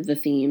be like the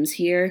themes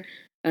here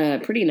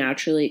pretty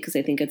naturally because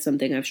I think it's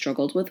something I've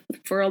struggled with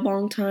for a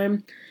long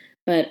time.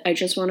 But I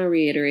just want to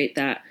reiterate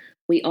that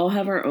we all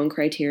have our own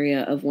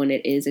criteria of when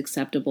it is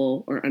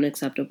acceptable or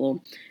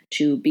unacceptable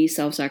to be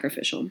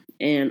self-sacrificial.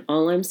 And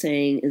all I'm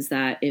saying is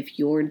that if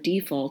your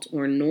default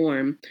or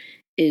norm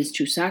is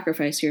to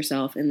sacrifice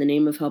yourself in the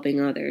name of helping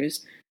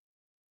others,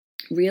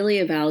 really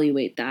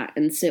evaluate that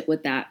and sit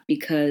with that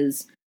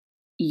because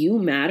you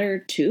matter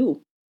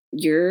too.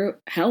 Your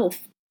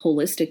health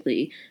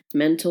holistically: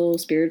 mental,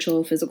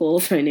 spiritual, physical,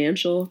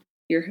 financial.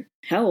 Your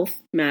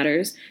health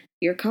matters.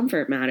 Your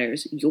comfort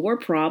matters. Your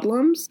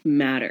problems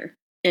matter.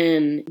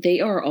 And they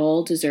are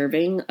all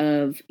deserving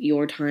of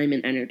your time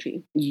and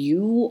energy.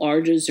 You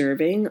are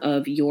deserving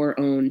of your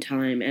own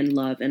time and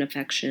love and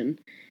affection.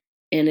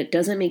 And it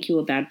doesn't make you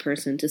a bad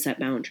person to set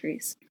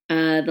boundaries.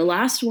 The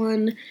last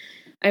one,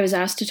 I was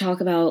asked to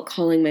talk about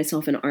calling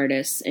myself an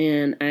artist,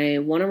 and I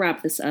want to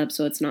wrap this up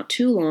so it's not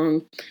too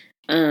long.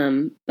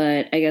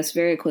 But I guess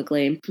very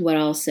quickly, what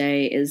I'll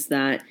say is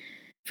that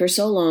for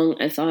so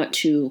long, I thought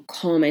to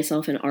call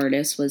myself an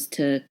artist was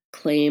to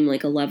claim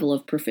like a level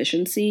of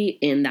proficiency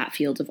in that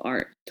field of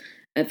art.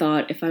 I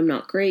thought if I'm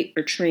not great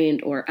or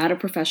trained or at a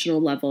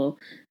professional level,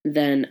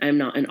 then I'm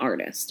not an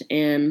artist.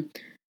 And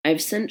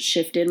I've since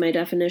shifted my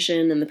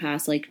definition in the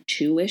past like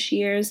 2-ish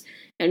years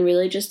and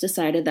really just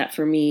decided that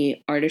for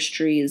me,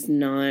 artistry is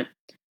not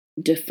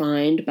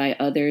defined by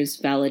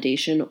others'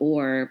 validation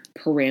or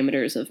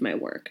parameters of my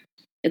work.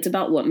 It's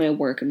about what my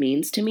work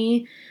means to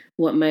me,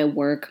 what my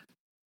work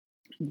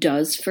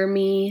does for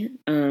me,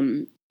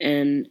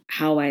 and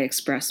how I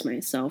express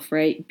myself,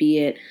 right? Be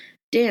it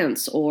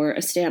dance or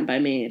a stamp I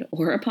made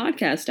or a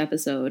podcast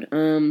episode.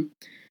 To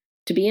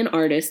be an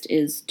artist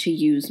is to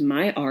use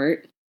my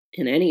art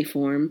in any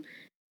form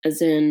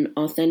as an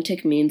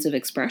authentic means of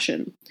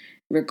expression,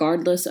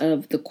 regardless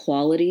of the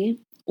quality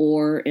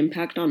or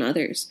impact on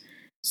others.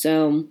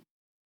 So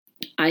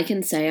I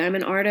can say I'm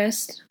an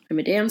artist, I'm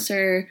a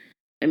dancer,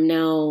 I'm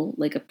now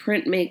like a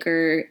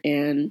printmaker,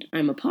 and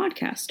I'm a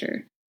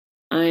podcaster.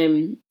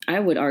 I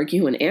would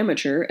argue, an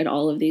amateur at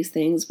all of these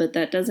things, but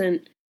that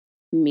doesn't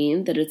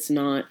mean that it's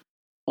not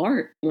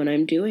art when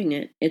I'm doing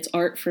it. It's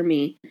art for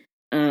me.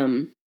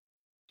 And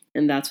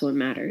that's what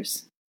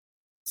matters.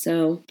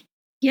 So,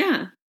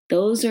 yeah,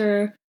 those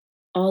are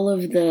all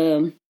of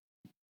the,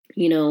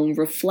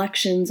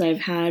 reflections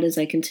I've had as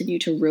I continue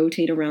to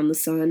rotate around the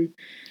sun.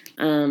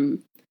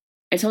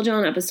 I told you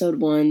on episode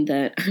 1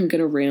 that I'm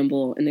going to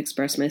ramble and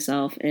express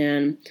myself,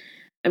 and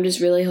I'm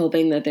just really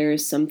hoping that there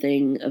is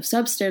something of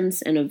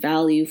substance and of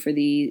value for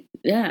you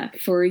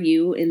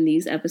in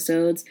these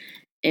episodes.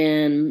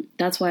 And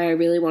that's why I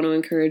really want to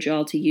encourage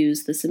y'all to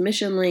use the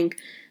submission link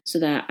so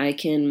that I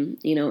can,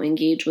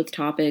 engage with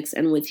topics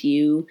and with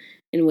you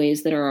in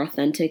ways that are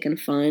authentic and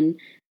fun.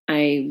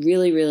 I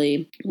really,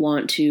 really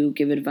want to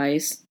give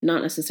advice,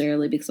 not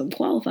necessarily because I'm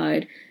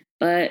qualified,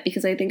 but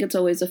because I think it's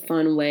always a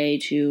fun way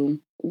to,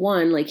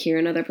 one, like hear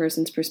another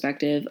person's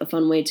perspective, a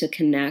fun way to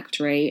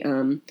connect, right?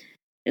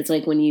 It's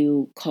like when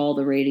you call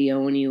the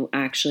radio and you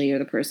actually are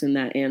the person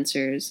that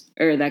answers,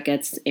 or that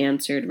gets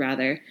answered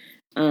rather.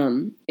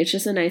 It's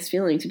just a nice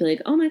feeling to be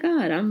like, oh my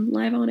God, I'm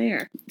live on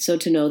air. So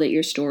to know that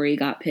your story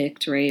got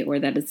picked, right? Or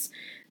that it's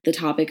the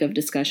topic of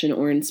discussion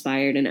or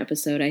inspired an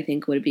episode, I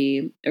think would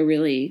be a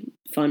really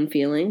fun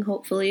feeling,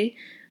 hopefully.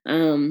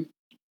 So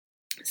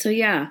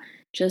yeah,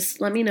 just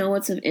let me know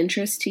what's of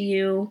interest to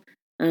you,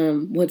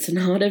 what's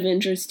not of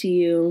interest to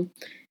you.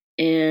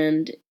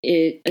 And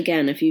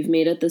again, if you've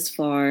made it this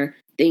far,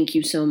 thank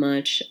you so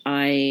much.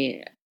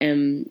 I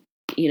am,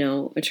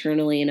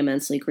 eternally and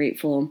immensely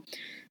grateful.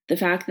 The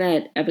fact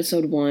that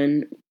episode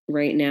 1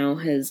 right now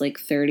has like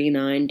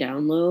 39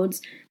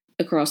 downloads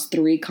across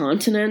 3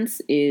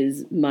 continents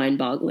is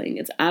mind-boggling.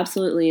 It's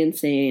absolutely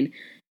insane.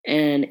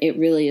 And it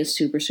really is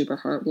super, super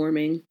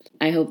heartwarming.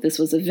 I hope this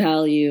was of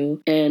value,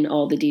 and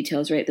all the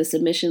details, right? The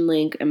submission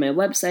link and my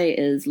website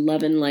is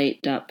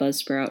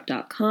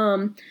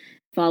loveandlight.buzzsprout.com.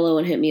 Follow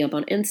and hit me up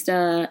on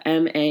Insta,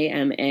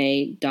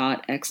 mama.xita.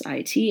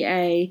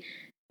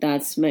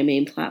 That's my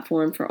main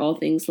platform for all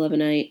things love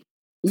and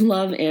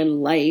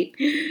light.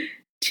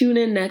 Tune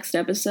in next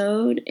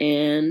episode,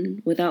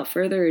 and without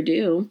further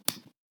ado,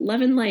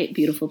 love and light,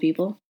 beautiful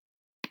people.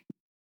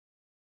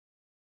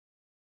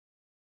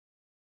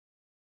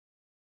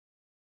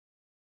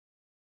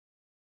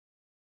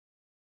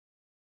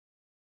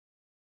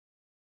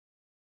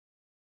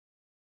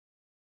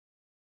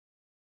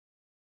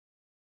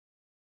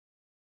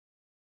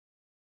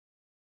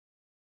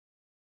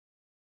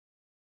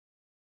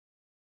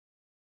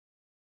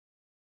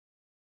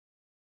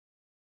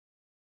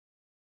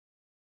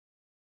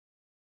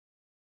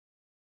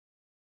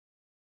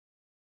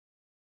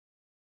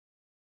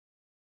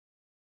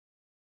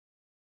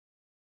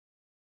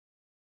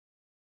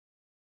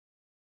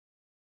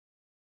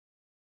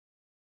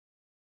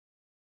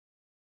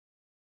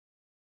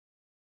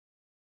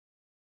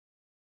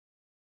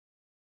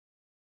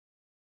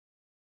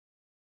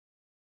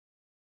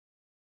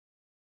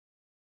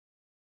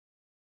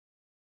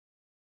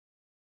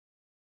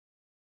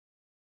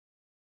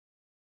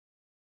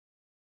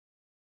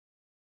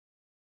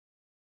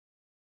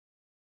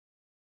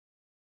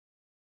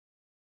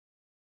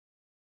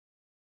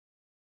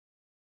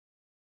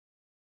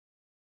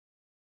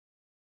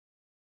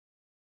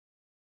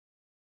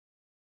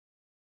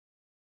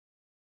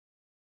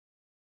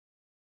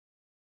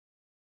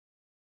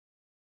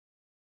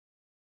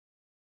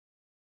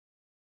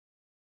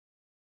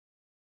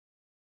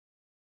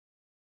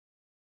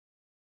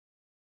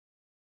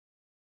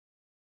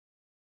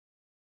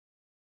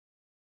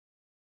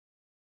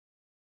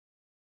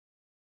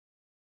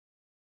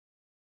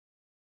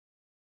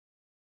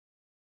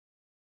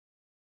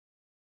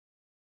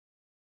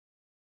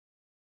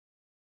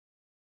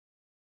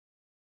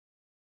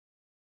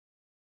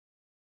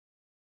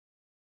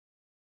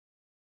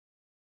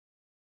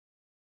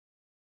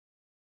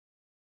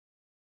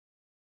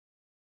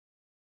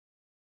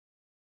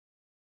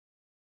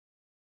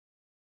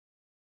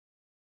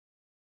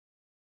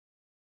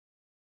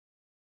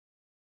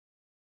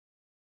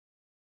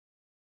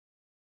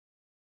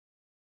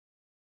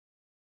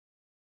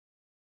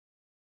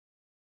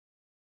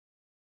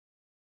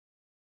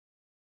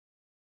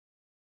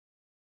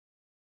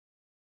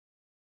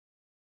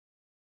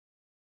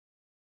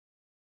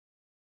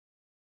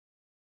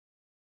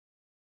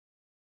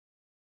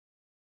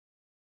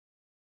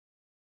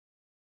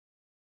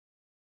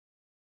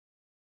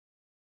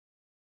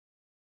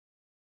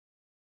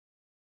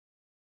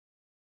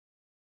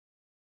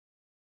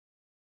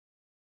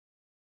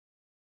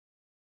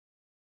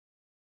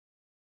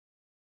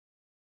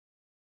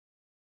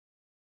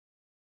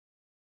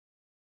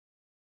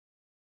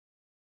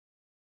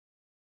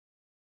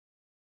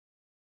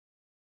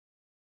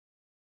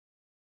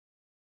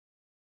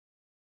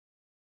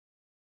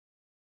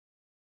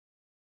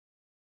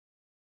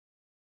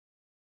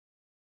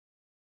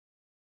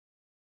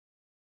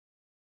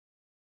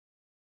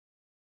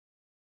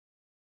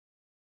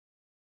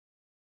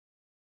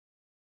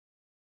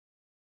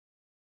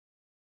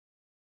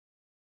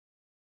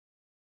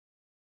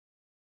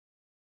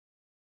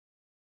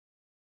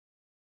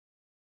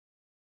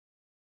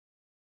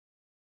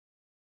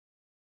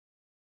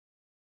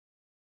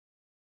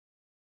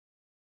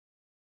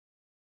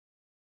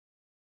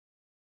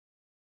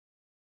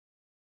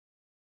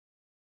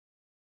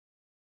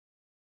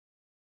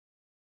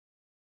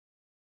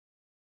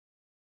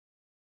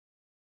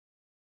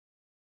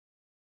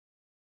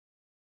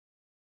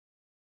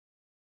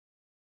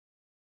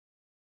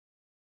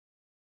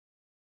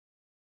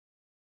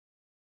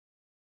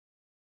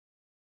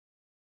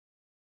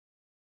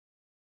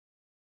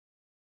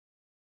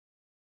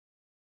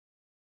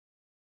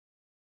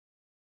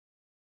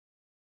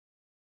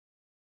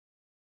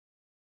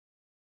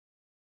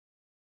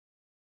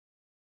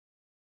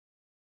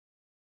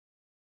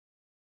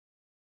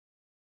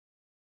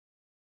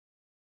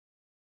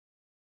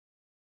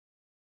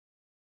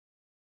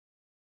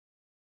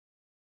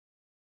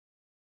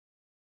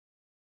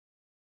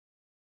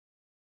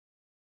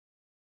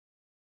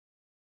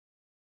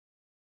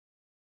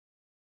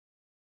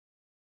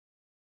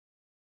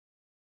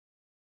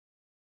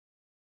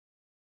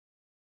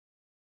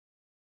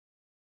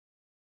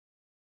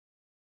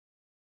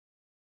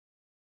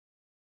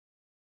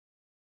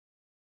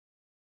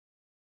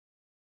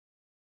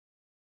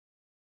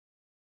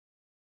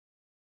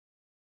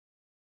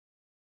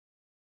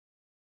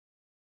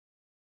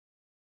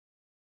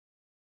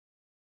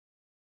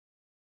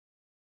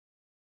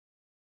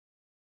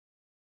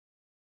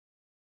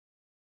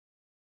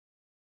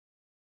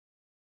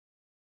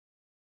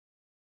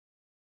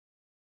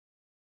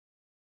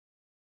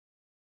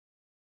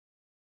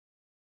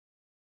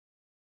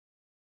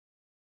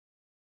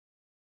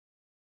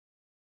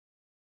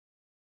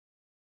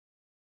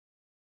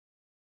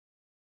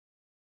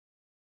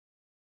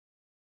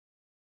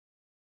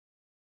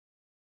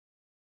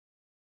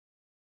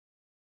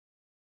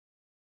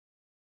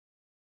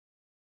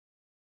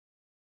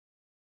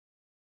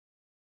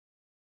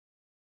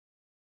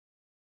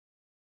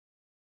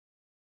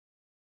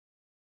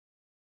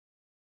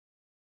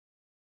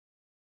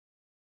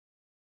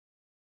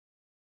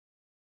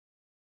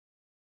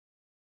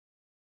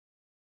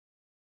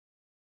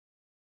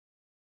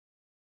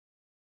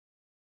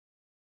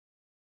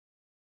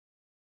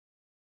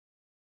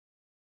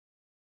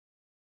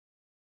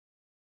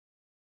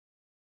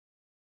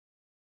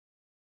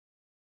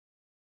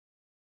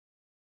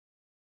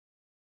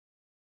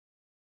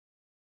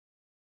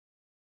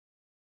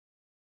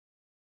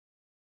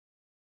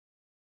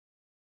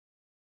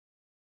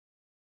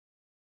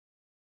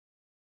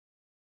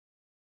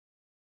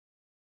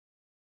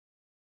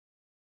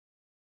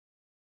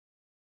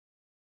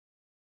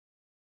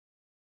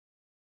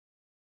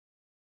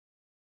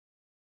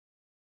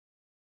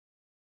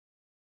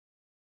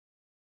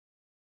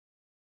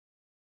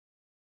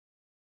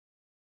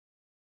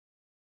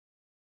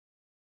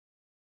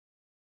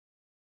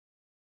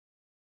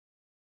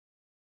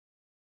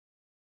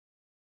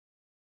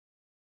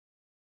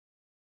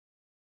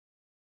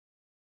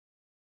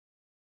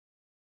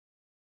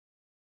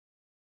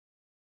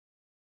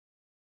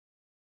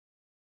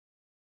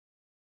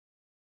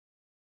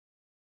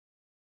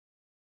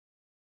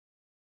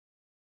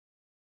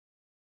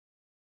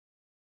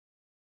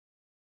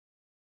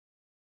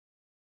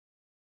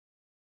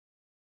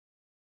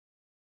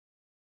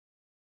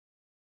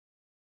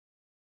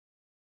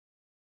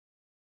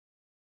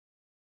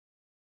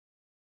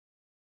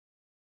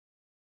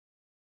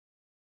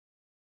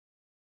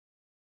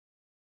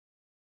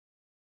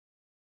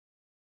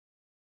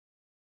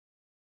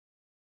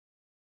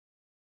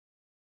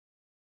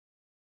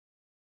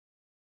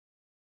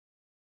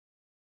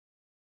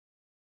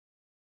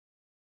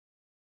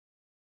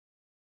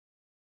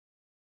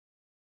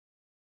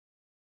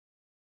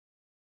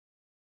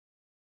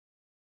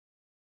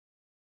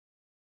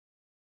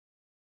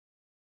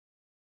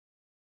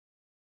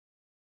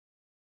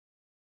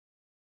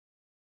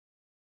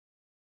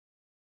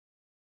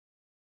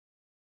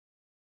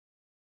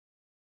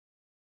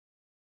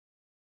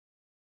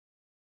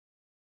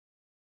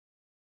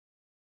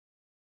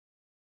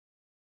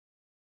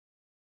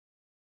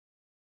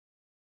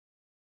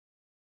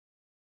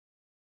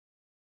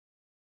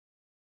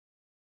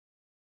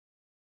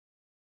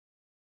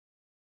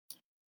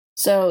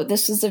 So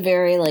this was a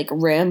very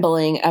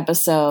rambling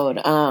episode.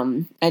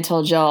 I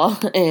told y'all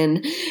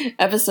in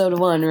episode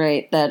 1,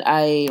 right, that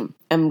I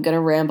am going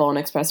to ramble and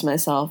express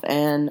myself.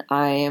 And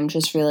I am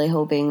just really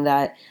hoping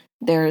that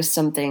there's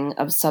something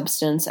of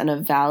substance and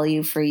of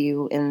value for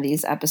you in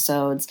these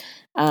episodes.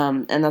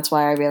 And that's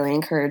why I really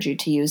encourage you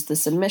to use the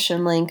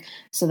submission link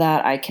so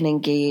that I can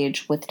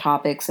engage with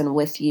topics and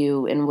with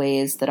you in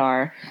ways that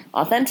are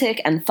authentic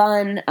and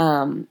fun,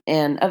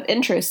 and of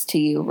interest to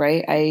you,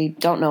 right? I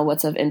don't know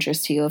what's of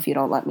interest to you if you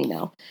don't let me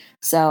know.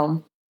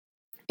 So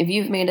if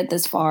you've made it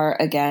this far,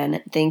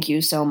 again, thank you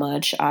so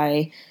much.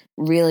 I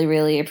really,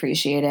 really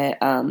appreciate it.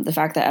 The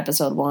fact that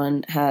episode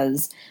 1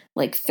 has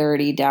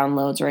 30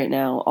 downloads right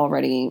now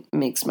already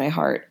makes my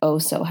heart oh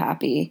so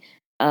happy.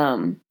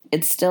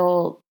 It's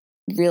still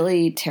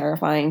really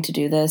terrifying to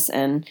do this,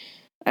 and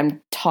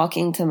I'm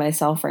talking to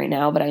myself right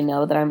now, but I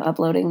know that I'm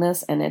uploading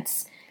this, and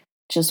it's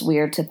just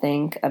weird to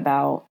think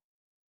about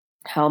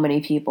how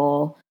many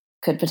people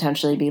could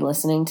potentially be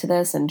listening to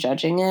this and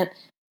judging it,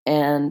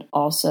 and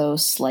also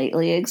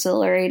slightly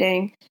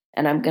exhilarating.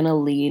 And I'm going to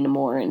lean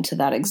more into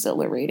that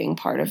exhilarating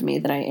part of me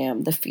than I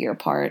am the fear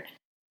part.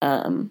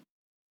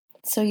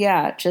 So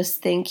yeah,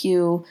 just thank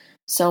you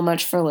so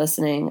much for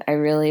listening. I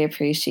really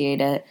appreciate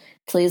it.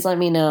 Please let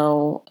me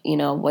know,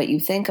 what you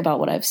think about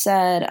what I've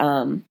said.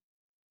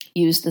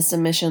 Use the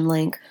submission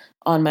link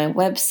on my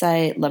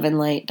website,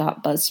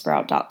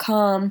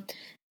 loveandlight.buzzsprout.com.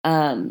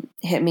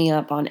 Hit me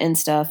up on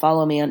Insta,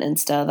 follow me on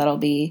Insta. That'll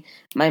be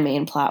my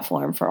main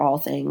platform for all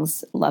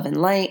things Love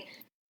and Light.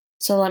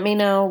 So let me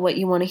know what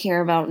you want to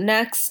hear about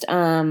next.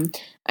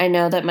 I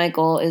know that my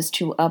goal is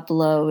to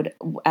upload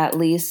at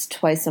least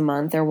twice a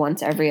month or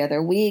once every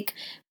other week,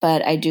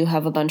 but I do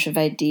have a bunch of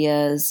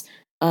ideas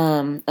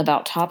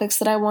about topics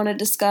that I want to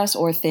discuss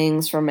or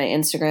things from my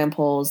Instagram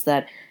polls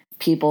that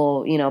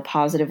people,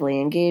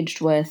 positively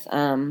engaged with.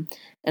 And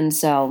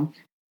so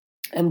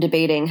I'm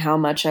debating how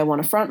much I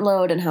want to front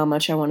load and how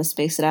much I want to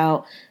space it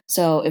out.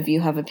 So if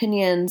you have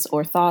opinions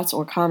or thoughts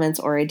or comments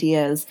or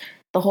ideas,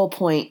 the whole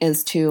point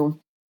is to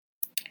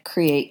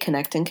create,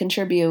 connect, and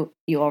contribute.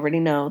 You already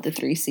know the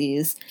 3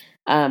 C's.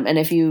 And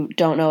if you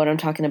don't know what I'm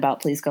talking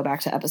about, please go back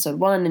to episode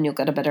 1 and you'll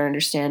get a better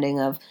understanding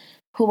of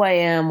who I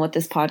am, what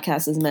this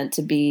podcast is meant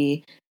to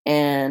be,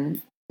 and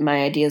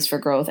my ideas for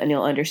growth, and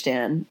you'll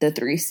understand the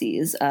 3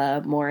 C's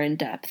more in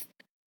depth.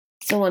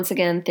 So once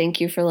again, thank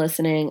you for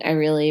listening. I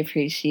really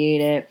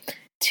appreciate it.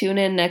 Tune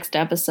in next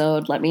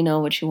episode. Let me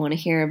know what you want to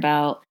hear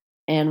about.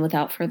 And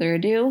without further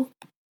ado,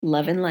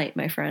 love and light,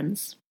 my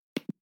friends.